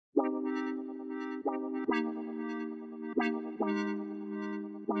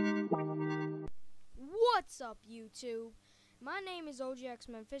What's up, YouTube? My name is OGX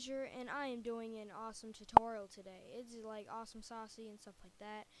Fisher, and I am doing an awesome tutorial today. It's like awesome saucy and stuff like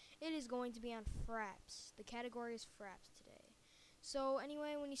that. It is going to be on Fraps. The category is Fraps today. So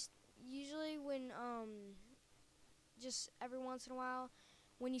anyway, when just every once in a while,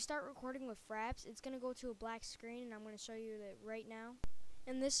 when you start recording with Fraps, it's gonna go to a black screen, and I'm gonna show you that right now.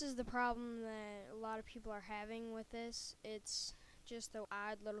 And this is the problem that a lot of people are having with this. It's just the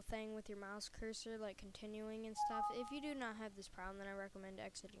odd little thing with your mouse cursor, like continuing and stuff. If you do not have this problem, then I recommend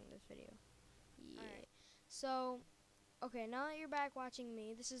exiting this video. Yeah. Alright. So, okay, now that you're back watching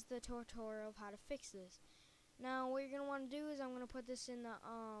me, this is the tutorial of how to fix this. Now, what you're gonna want to do is I'm gonna put this in the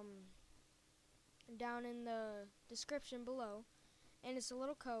down in the description below, and it's a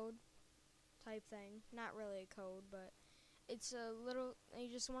little code type thing. Not really a code, but it's a little. You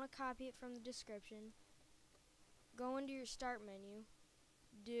just want to copy it from the description. Go into your start menu,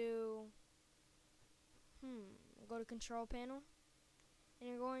 go to control panel, and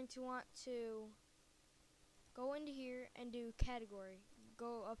you're going to want to go into here and do category.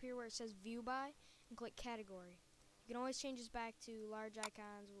 Go up here where it says view by and click category. You can always change this back to large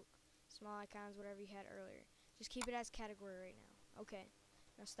icons, small icons, whatever you had earlier. Just keep it as category right now. Okay,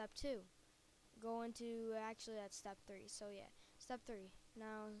 now step 2. Go into, actually that's step 3, so yeah, step 3.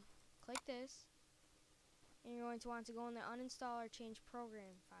 Now click this, and you're going to want to go in the uninstall or change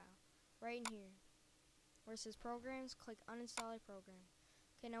program file right in here where it says programs. Click uninstall a program.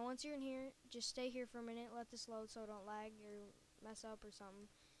 Okay, now once you're in here, just stay here for a minute, let this load so don't lag or mess up or something.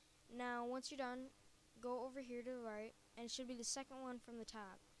 Now once you're done, go over here to the right, and it should be the second one from the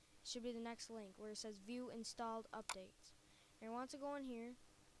top. It should be the next link where it says view installed updates. And you want to go in here,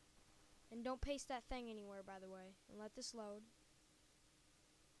 and don't paste that thing anywhere, by the way, and let this load.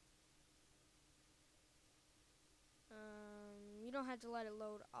 You don't have to let it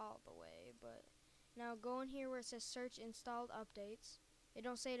load all the way, but now go in here where it says search installed updates. It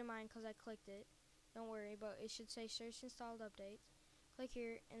don't say to mine because I clicked it. Don't worry, but it should say search installed updates. Click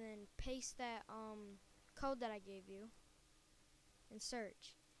here and then paste that code that I gave you and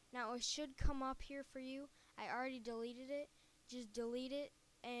search. Now it should come up here for you. I already deleted it. Just delete it,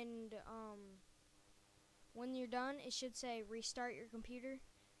 and when you're done, it should say restart your computer.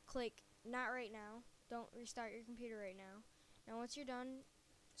 Click not right now. Don't restart your computer right now. Now once you're done,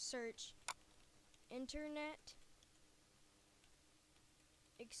 search Internet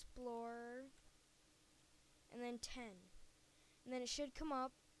Explorer and then 10. And then it should come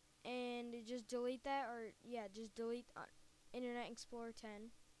up, and just delete that, or yeah, just delete Internet Explorer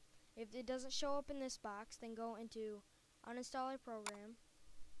 10. If it doesn't show up in this box, then go into uninstall a program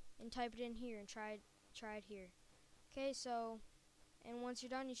and type it in here and try it here. Okay, so, and once you're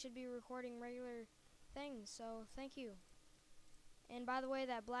done, you should be recording regular things. So thank you. And by the way,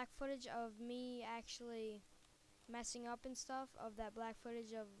 that black footage of me actually messing up and stuff, of that black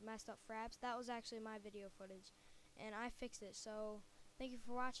footage of messed up Fraps, that was actually my video footage, and I fixed it. So thank you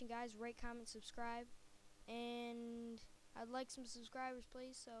for watching, guys. Rate, comment, subscribe, and I'd like some subscribers,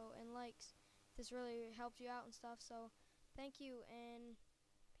 please. So, and likes. This really helped you out and stuff. So thank you, and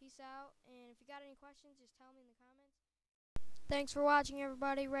peace out. And if you got any questions, just tell me in the comments. Thanks for watching,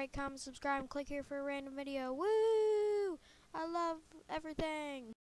 everybody. Rate, comment, subscribe, and click here for a random video. Woo! I love everything.